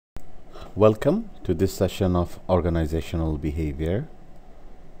Welcome to this session of organizational behavior.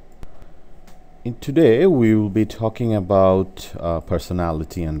 Today we will be talking about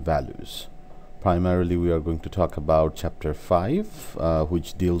personality and values. Primarily we are going to talk about chapter 5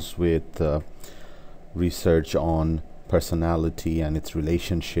 which deals with research on personality and its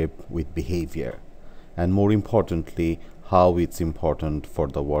relationship with behavior, and more importantly how it's important for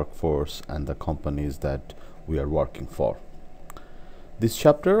the workforce and the companies that we are working for. This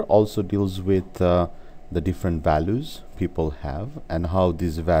chapter also deals with the different values people have and how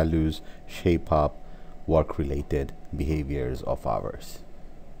these values shape up work-related behaviors of ours.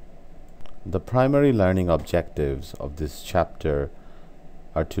 The primary learning objectives of this chapter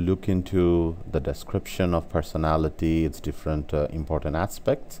are to look into the description of personality, its different important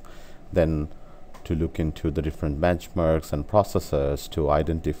aspects, then to look into the different benchmarks and processes to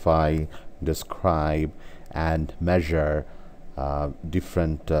identify, describe, and measure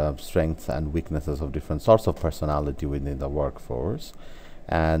different strengths and weaknesses of different sorts of personality within the workforce,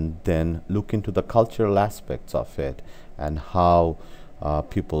 and then look into the cultural aspects of it and how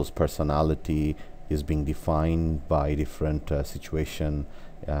people's personality is being defined by different situation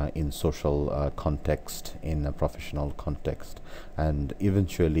in social context, in a professional context, and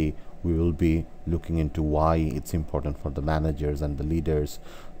eventually we will be looking into why it's important for the managers and the leaders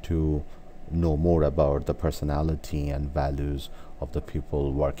to know more about the personality and values of the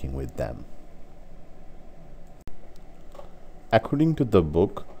people working with them. According to the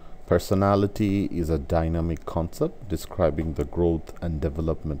book, personality is a dynamic concept describing the growth and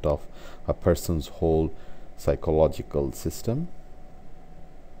development of a person's whole psychological system.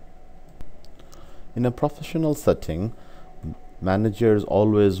 In a professional setting, managers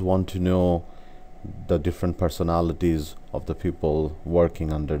always want to know the different personalities of the people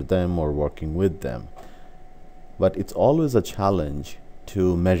working under them or working with them. But it's always a challenge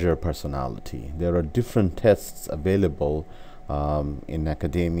to measure personality. There are different tests available in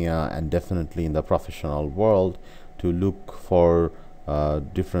academia and definitely in the professional world to look for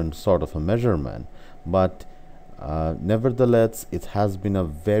different sort of a measurement. But nevertheless, it has been a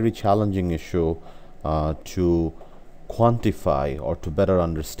very challenging issue to quantify or to better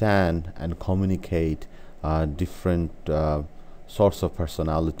understand and communicate different sorts of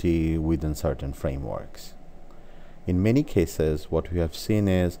personality within certain frameworks. In many cases, what we have seen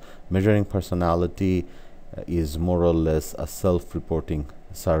is measuring personality is more or less a self-reporting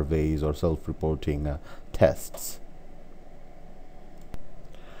surveys or self-reporting tests.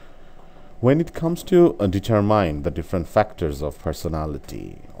 When it comes to determine the different factors of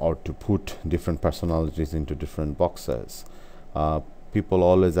personality or to put different personalities into different boxes, people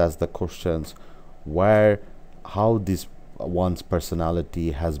always ask the questions how this one's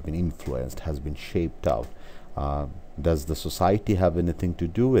personality has been influenced, has been shaped out. Does the society have anything to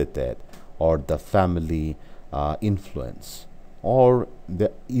do with it, or the family influence, or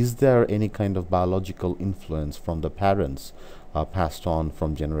is there any kind of biological influence from the parents passed on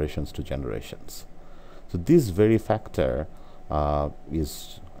from generations to generations? So this very factor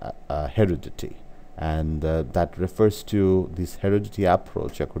is heredity, and that refers to this heredity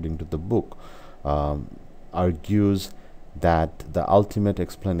approach. According to the book, argues that the ultimate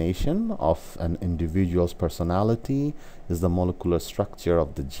explanation of an individual's personality is the molecular structure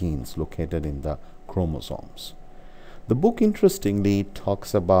of the genes located in the chromosomes. The book interestingly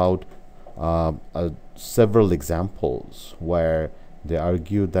talks about several examples where they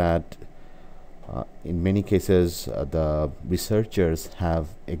argue that in many cases the researchers have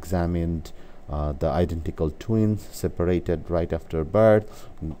examined the identical twins separated right after birth,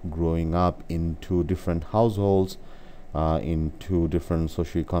 growing up in two different households, in two different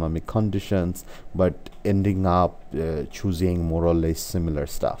socioeconomic conditions, but ending up choosing more or less similar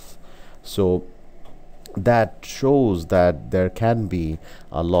stuff. So that shows that there can be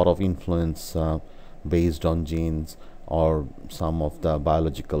a lot of influence based on genes or some of the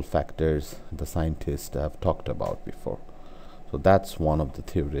biological factors the scientists have talked about before. So that's one of the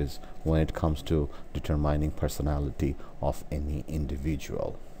theories when it comes to determining personality of any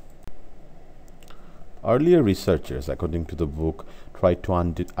individual. Earlier researchers, according to the book, tried to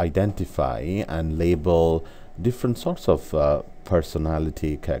identify and label different sorts of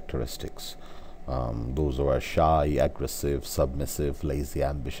personality characteristics. Those who are shy, aggressive, submissive, lazy,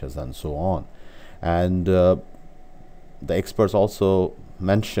 ambitious, and so on. And the experts also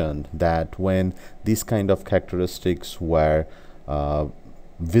mentioned that when these kind of characteristics were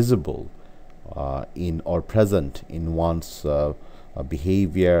visible in or present in one's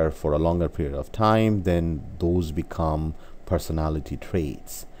behavior for a longer period of time, then those become personality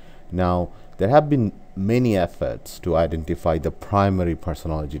traits. Now, there have been many efforts to identify the primary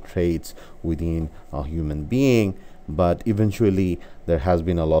personality traits within a human being, but eventually there has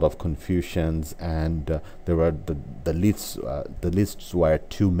been a lot of confusions, and there were the lists were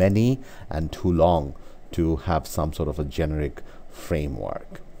too many and too long to have some sort of a generic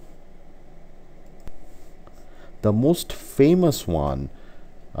framework. The most famous one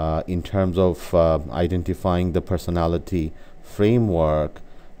in terms of identifying the personality framework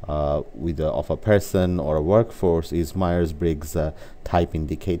of a person or a workforce is Myers-Briggs Type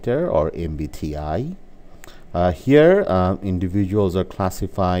Indicator, or MBTI. Here, individuals are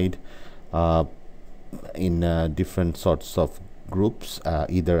classified in different sorts of groups,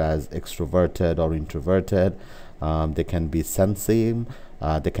 either as extroverted or introverted. They can be sensing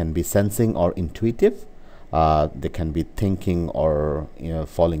or intuitive. They can be thinking or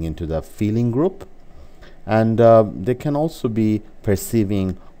falling into the feeling group, and they can also be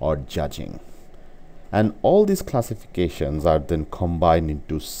perceiving or judging. And all these classifications are then combined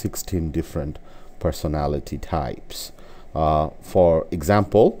into 16 different personality types. For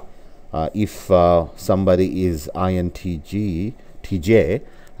example, if somebody is INTJ,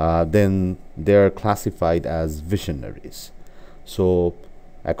 then they're classified as visionaries. So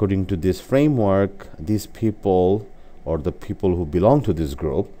according to this framework, these people, or the people who belong to this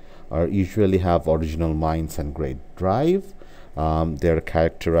group, usually have original minds and great drive. They're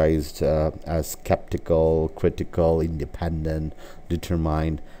characterized as skeptical, critical, independent,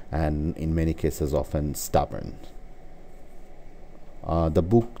 determined, and in many cases often stubborn. The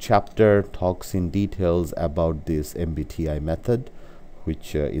book chapter talks in details about this MBTI method,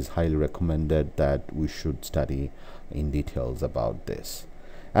 which is highly recommended that we should study in details about this.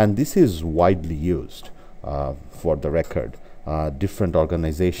 And this is widely used. For the record, different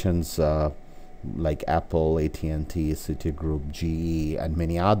organizations like Apple, AT&T, Citigroup, GE, and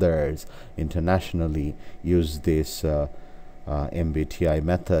many others internationally use this MBTI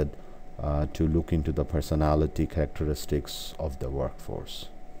method to look into the personality characteristics of the workforce.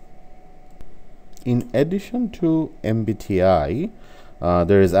 In addition to MBTI,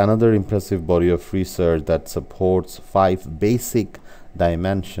 there is another impressive body of research that supports 5 basic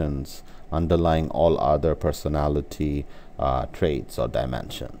dimensions underlying all other personality traits or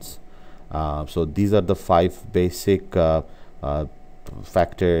dimensions. So these are the 5 basic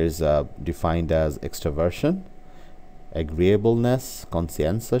factors defined as extroversion, agreeableness,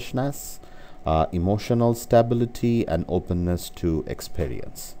 conscientiousness, emotional stability, and openness to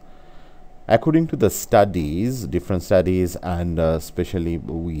experience. According to the studies, different studies, and especially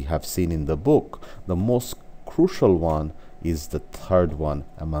we have seen in the book, the most crucial one is the third one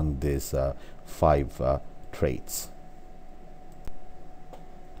among these 5 traits.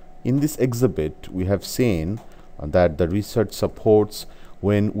 In this exhibit, we have seen that the research supports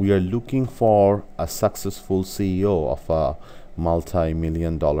when we are looking for a successful CEO of a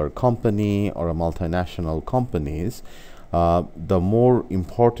multi-million-dollar company or a multinational companies, the more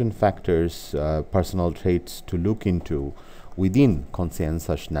important factors, personal traits to look into within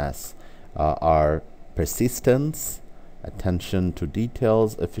conscientiousness are persistence, attention to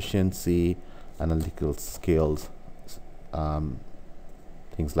details, efficiency, analytical skills,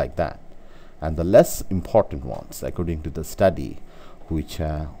 things like that. And the less important ones, according to the study, which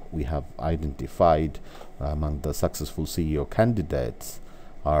we have identified among the successful CEO candidates,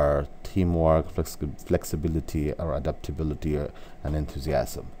 are teamwork, flexibility, or adaptability, and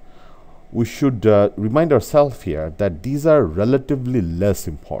enthusiasm. We should remind ourselves here that these are relatively less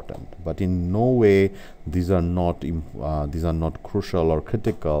important, but in no way these are not crucial or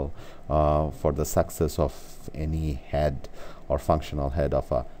critical for the success of any head or functional head of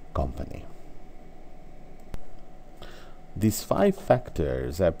a company. These 5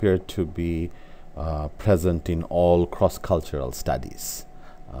 factors appear to be present in all cross-cultural studies.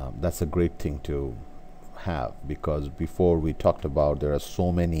 That's a great thing to have, because before we talked about there are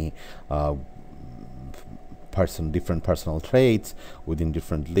so many different personal traits within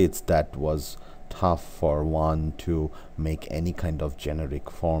different lists that was tough for one to make any kind of generic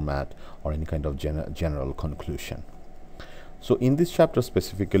format or any kind of general conclusion. So in this chapter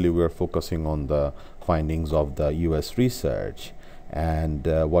specifically, we are focusing on the findings of the US research, and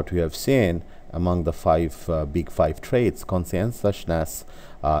what we have seen among the big five traits, conscientiousness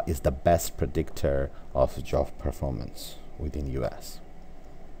is the best predictor of job performance within US.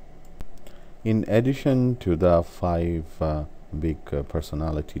 In addition to the 5 big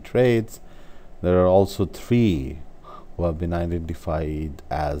personality traits, there are also 3 who have been identified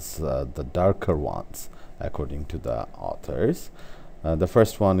as the darker ones according to the authors. The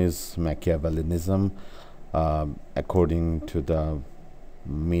first one is Machiavellianism. According to the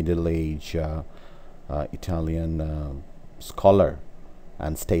middle-aged Italian scholar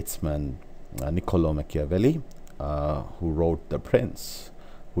and statesman Niccolo Machiavelli, who wrote The Prince,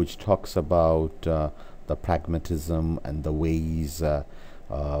 which talks about the pragmatism and the ways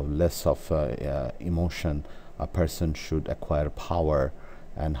less of emotion a person should acquire power,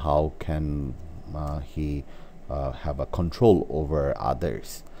 and how can he have a control over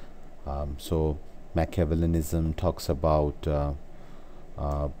others. So Machiavellianism talks about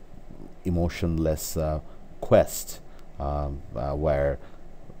emotionless quest, where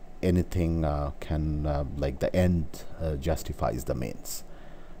anything can like the end justifies the means.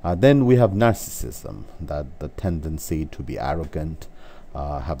 Then we have narcissism, that the tendency to be arrogant,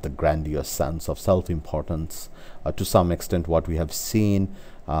 have the grandiose sense of self-importance. To some extent, what we have seen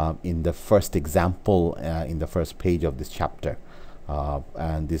in the first example in the first page of this chapter.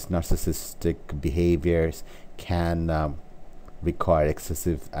 And these narcissistic behaviors can require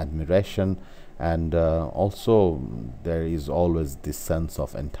excessive admiration, and also there is always this sense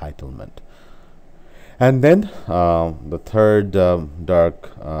of entitlement. And then the third dark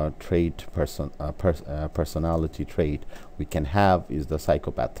personality trait we can have is the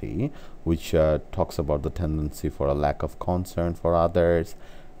psychopathy, which talks about the tendency for a lack of concern for others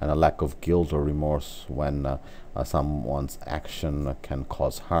and a lack of guilt or remorse when someone's action can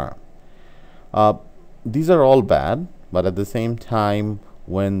cause harm. These are all bad, but at the same time,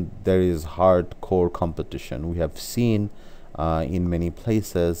 when there is hardcore competition, we have seen in many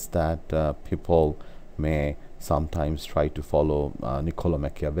places that people may sometimes try to follow Niccolo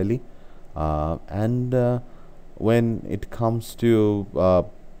Machiavelli, and when it comes to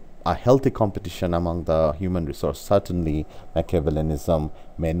a healthy competition among the human resource, certainly Machiavellianism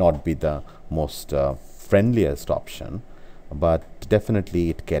may not be the most friendliest option, but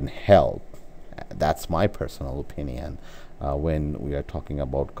definitely it can help. That's my personal opinion when we are talking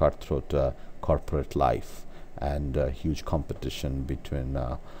about cutthroat corporate life and huge competition between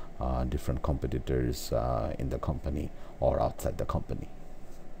different competitors in the company or outside the company.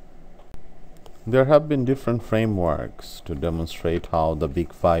 There have been different frameworks to demonstrate how the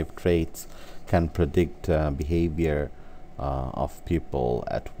big five traits can predict behavior of people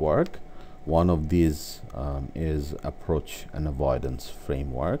at work. One of these is approach and avoidance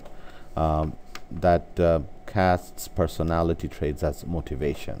framework that casts personality traits as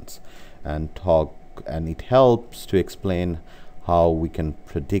motivations, and it helps to explain how we can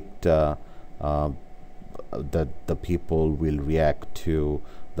predict that the people will react to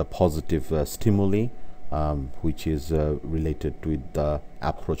the positive stimuli, which is related with the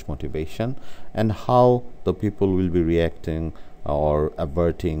approach motivation, and how the people will be reacting or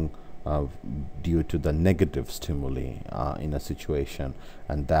averting due to the negative stimuli in a situation,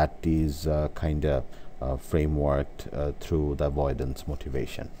 and that is kind of frameworked through the avoidance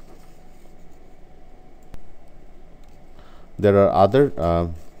motivation. There are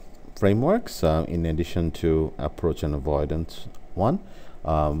other frameworks in addition to approach and avoidance one.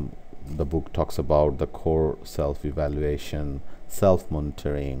 The book talks about the core self-evaluation,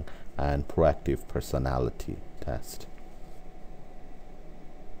 self-monitoring, and proactive personality test.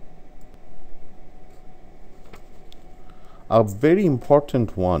 A very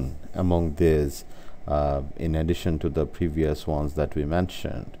important one among these, in addition to the previous ones that we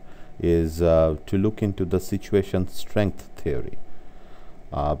mentioned, is to look into the situation strength theory,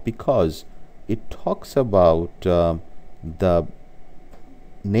 because it talks about the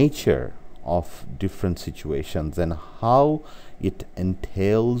nature of different situations and how it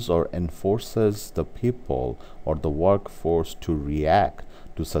entails or enforces the people or the workforce to react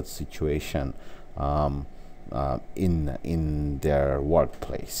to such situation in their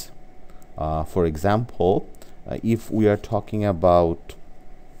workplace. For example, if we are talking about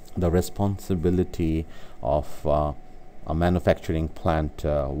the responsibility of a manufacturing plant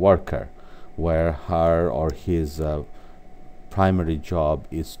worker, where her or his primary job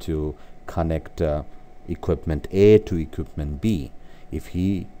is to connect equipment A to equipment B. If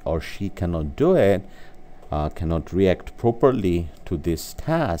he or she cannot do it, cannot react properly to this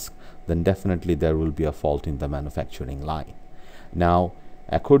task, then definitely there will be a fault in the manufacturing line. Now,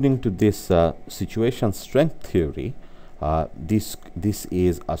 according to this situation strength theory, this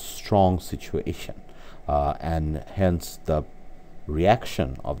is a strong situation, and hence the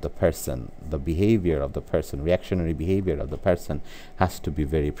reaction of the person, the behavior of the person, reactionary behavior of the person has to be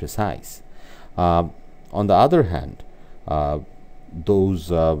very precise. On the other hand, if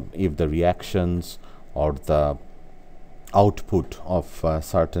the reactions or the output of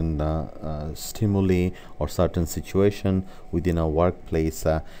certain stimuli or certain situation within a workplace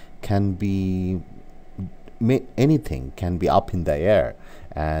can be anything can be up in the air,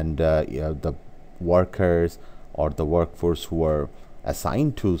 and the workers or the workforce who are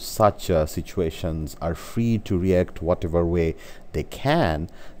assigned to such situations are free to react whatever way they can,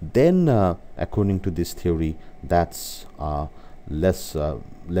 then according to this theory, that's that's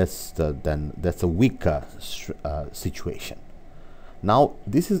a weaker situation. Now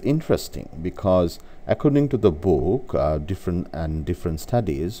this is interesting because according to the book, different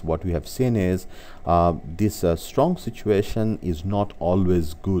studies, what we have seen is this strong situation is not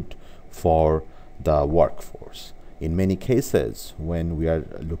always good for the workforce. In many cases, when we are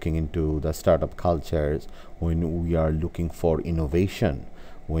looking into the startup cultures, when we are looking for innovation,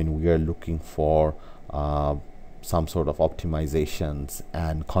 when we are looking for some sort of optimizations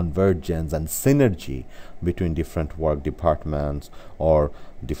and convergence and synergy between different work departments or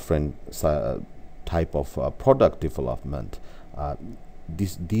different type of product development,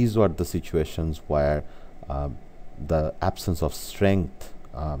 these are the situations where the absence of strength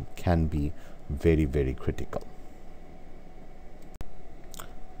can be very, very critical.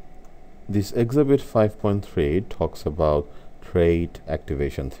 This exhibit 5.3 talks about trait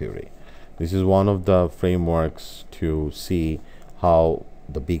activation theory. This is one of the frameworks to see how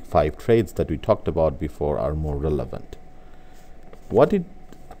the big 5 traits that we talked about before are more relevant.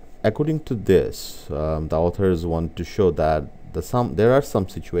 According to this, the authors want to show that there are some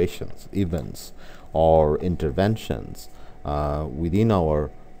situations, events, or interventions within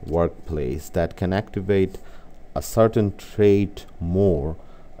our workplace that can activate a certain trait more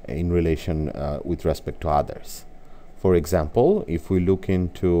in relation with respect to others. For example, if we look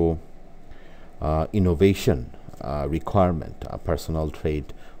into innovation requirement, a personal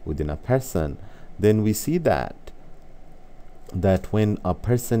trait within a person, then we see that when a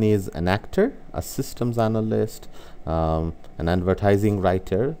person is an actor, a systems analyst, an advertising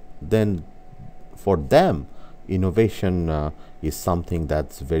writer, then for them innovation is something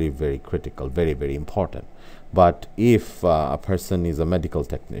that's very, very critical, very, very important. But if a person is a medical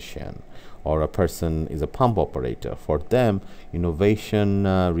technician or a person is a pump operator, for them innovation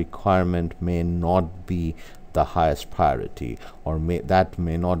requirement may not be the highest priority, or that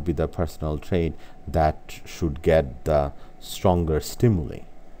may not be the personal trait that should get the stronger stimuli.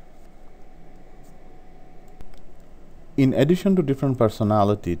 In addition to different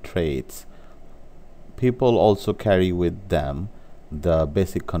personality traits, people also carry with them the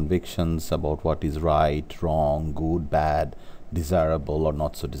basic convictions about what is right, wrong, good, bad, desirable or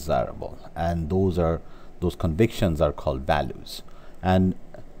not so desirable, and those convictions are called values. And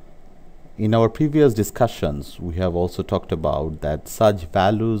in our previous discussions, we have also talked about that such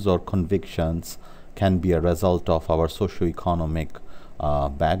values or convictions can be a result of our socioeconomic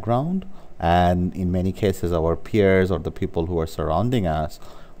background, and in many cases our peers or the people who are surrounding us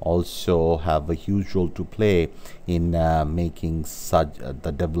also have a huge role to play in making such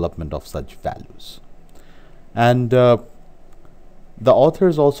the development of such values. And the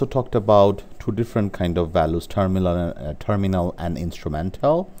authors also talked about 2 different kind of values, terminal and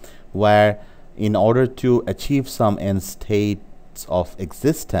instrumental, where in order to achieve some end states of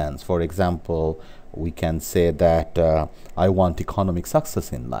existence, for example, we can say that I want economic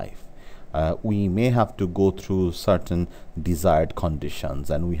success in life. We may have to go through certain desired conditions,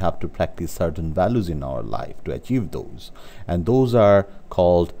 and we have to practice certain values in our life to achieve those, and those are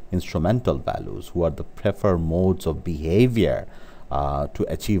called instrumental values, who are the preferred modes of behavior to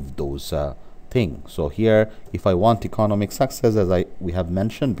achieve those things. So here, if I want economic success, as we have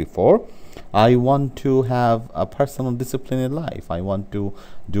mentioned before, I want to have a personal discipline in life, I want to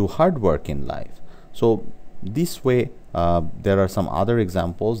do hard work in life. So this way, there are some other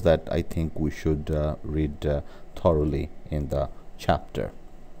examples that I think we should read thoroughly in the chapter.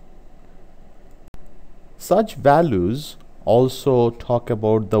 Such values also talk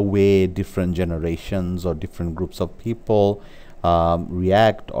about the way different generations or different groups of people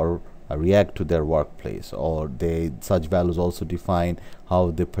react to their workplace, or such values also define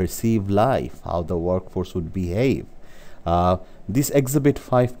how they perceive life, how the workforce would behave. This exhibit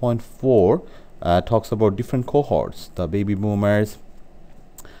 5.4 talks about different cohorts, the baby boomers,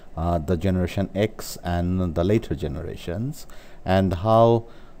 the generation X and the later generations, and how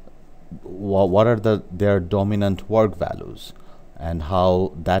what are their dominant work values, and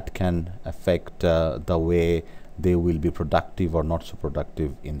how that can affect the way they will be productive or not so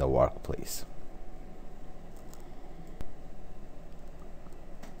productive in the workplace.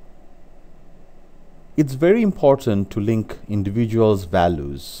 It's very important to link individuals'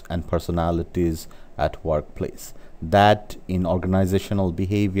 values and personalities at workplace. That in organizational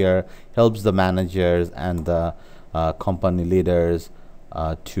behavior helps the managers and the company leaders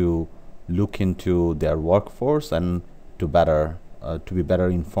to look into their workforce and to be better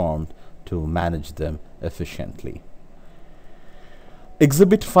informed to manage them efficiently.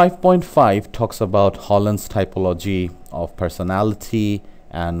 Exhibit 5.5 talks about Holland's typology of personality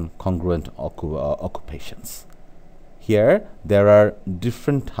and congruent occupations. Here, there are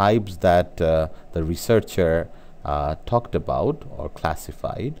different types that the researcher talked about or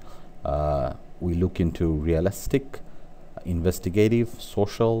classified. We look into realistic, investigative,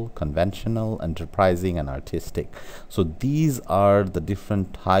 social, conventional, enterprising, and artistic. So these are the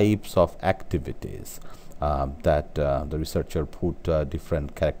different types of activities that the researcher put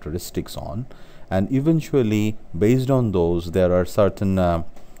different characteristics on, and eventually based on those there are certain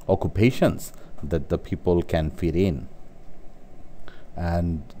occupations that the people can fit in.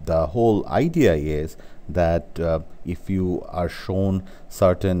 And the whole idea is that if you are shown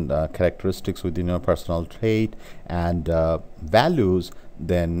certain characteristics within your personal trait and values,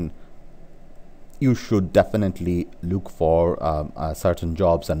 then you should definitely look for certain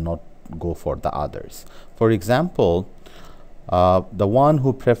jobs and not go for the others. For example, the one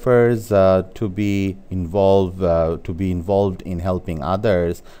who prefers to be involved in helping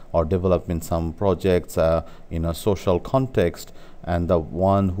others or developing some projects in a social context, and the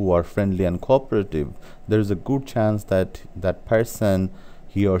one who are friendly and cooperative, there is a good chance that that person,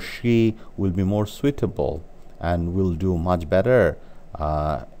 he or she, will be more suitable and will do much better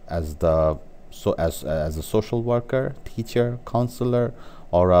as a social worker, teacher, counselor,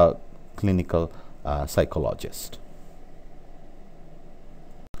 or a clinical psychologist.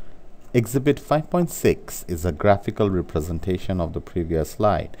 Exhibit 5.6 is a graphical representation of the previous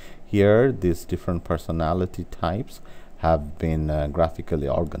slide. Here, these different personality types have been graphically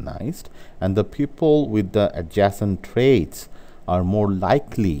organized, and the people with the adjacent traits are more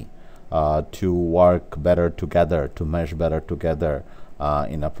likely to work better together, to mesh better together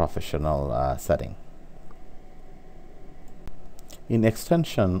in a professional setting. In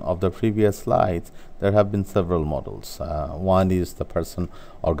extension of the previous slides, there have been several models. One is the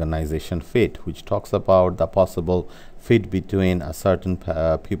person-organization fit, which talks about the possible fit between a certain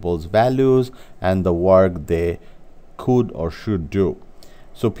people's values and the work they could or should do.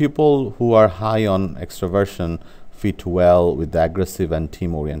 So people who are high on extroversion fit well with the aggressive and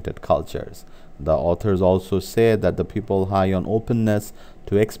team-oriented cultures. The authors also say that the people high on openness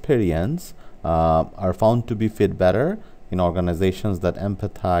to experience are found to be fit better in organizations that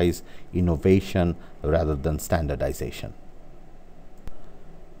empathize innovation rather than standardization.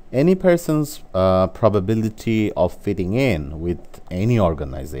 Any person's probability of fitting in with any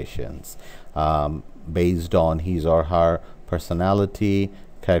organizations based on his or her personality,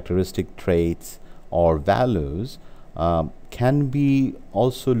 characteristic traits, or values can be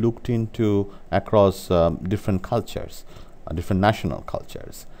also looked into across different cultures, different national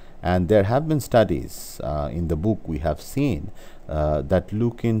cultures. And there have been studies in the book we have seen that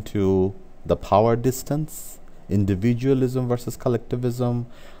look into the power distance, individualism versus collectivism,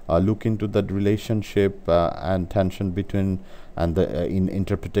 look into the relationship and tension between and the in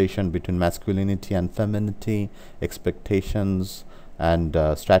interpretation between masculinity and femininity, expectations and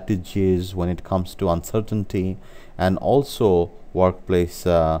strategies when it comes to uncertainty, and also workplace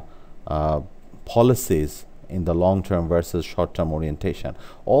policies in the long term versus short term orientation.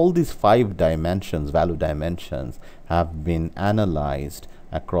 All these 5 dimensions, value dimensions, have been analyzed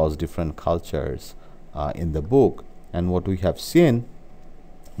across different cultures in the book. And what we have seen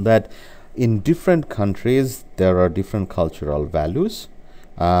that in different countries there are different cultural values.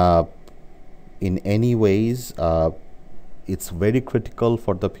 In any ways, it's very critical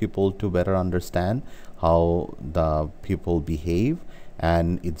for the people to better understand how the people behave,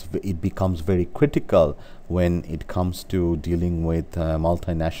 and it becomes very critical when it comes to dealing with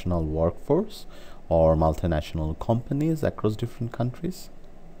multinational workforce or multinational companies across different countries.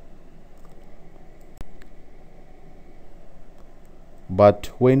 But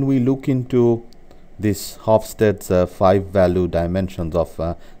when we look into this Hofstede's 5 value dimensions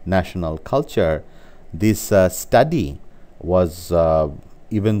of national culture, this study was,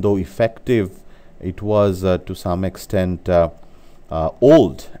 even though effective, it was to some extent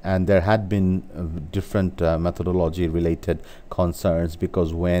old, and there had been different methodology related concerns,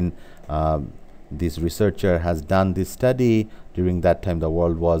 because when this researcher has done this study, during that time the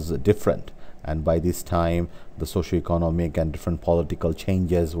world was different, and by this time the socio-economic and different political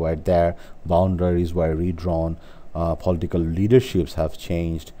changes were there, boundaries were redrawn, political leaderships have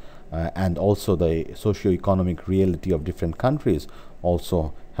changed, and also the socio-economic reality of different countries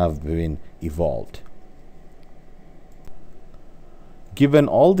also have been evolved. Given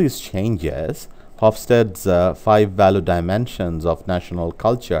all these changes, Hofstede's 5 value dimensions of national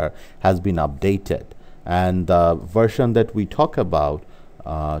culture has been updated, and the version that we talk about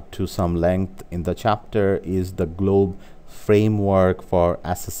to some length in the chapter is the Globe framework for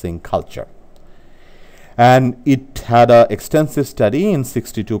assessing culture. And it had an extensive study in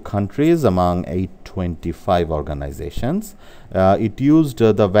 62 countries among 825 organizations. It used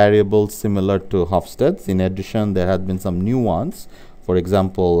the variables similar to Hofstede's. In addition, there had been some new ones, for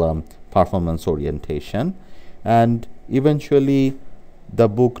example, performance orientation. And eventually, the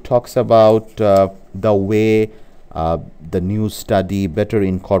book talks about the way the new study better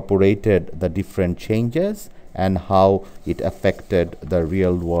incorporated the different changes and how it affected the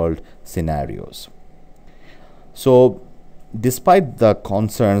real world scenarios. So, despite the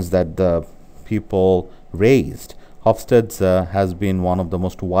concerns that the people raised, Hofstede's has been one of the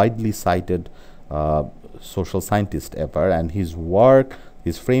most widely cited social scientists ever, and his work,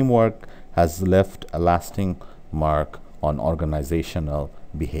 his framework, has left a lasting mark on organizational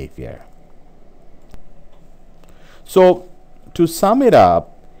behavior. So, to sum it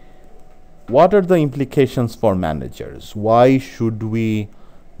up, what are the implications for managers? Why should we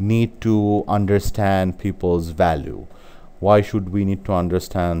need to understand people's value? Why should we need to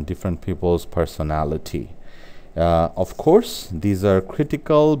understand different people's personality? Of course, these are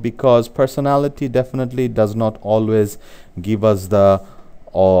critical because personality definitely does not always give us the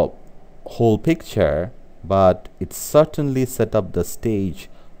whole picture, but it certainly set up the stage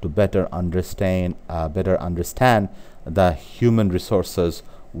to better understand the human resources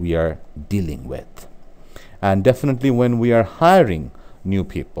we are dealing with. And definitely when we are hiring new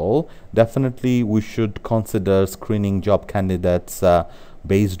people, definitely we should consider screening job candidates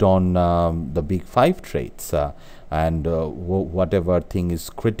based on the big 5 traits and whatever thing is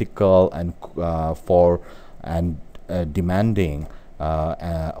critical and demanding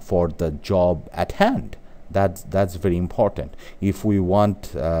for the job at hand. That's very important. If we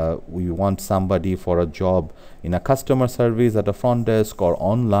want somebody for a job in a customer service at a front desk or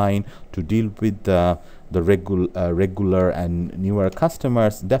online to deal with the regular and newer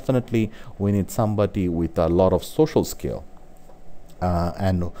customers, definitely we need somebody with a lot of social skill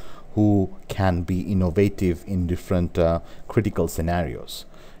and who can be innovative in different critical scenarios.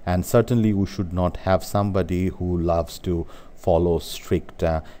 And certainly we should not have somebody who loves to follow strict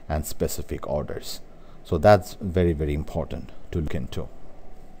and specific orders. So that's very, very important to look into.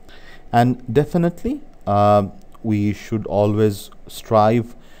 And definitely we should always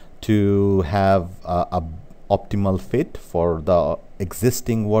strive to have a optimal fit for the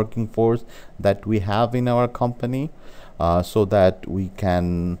existing working force that we have in our company so that we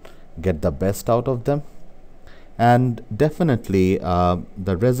can get the best out of them. And definitely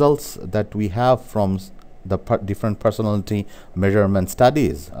the results that we have from the different personality measurement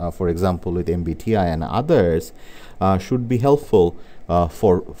studies, for example with MBTI and others, should be helpful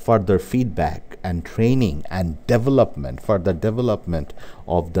for further feedback and training and further development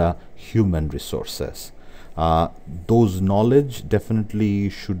of the human resources. Those knowledge definitely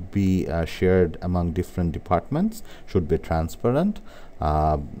should be shared among different departments, should be transparent,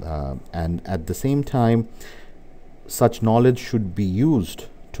 and at the same time such knowledge should be used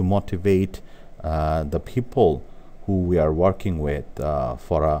to motivate the people who we are working with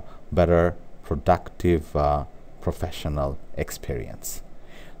for a better, productive, professional experience.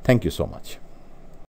 Thank you so much.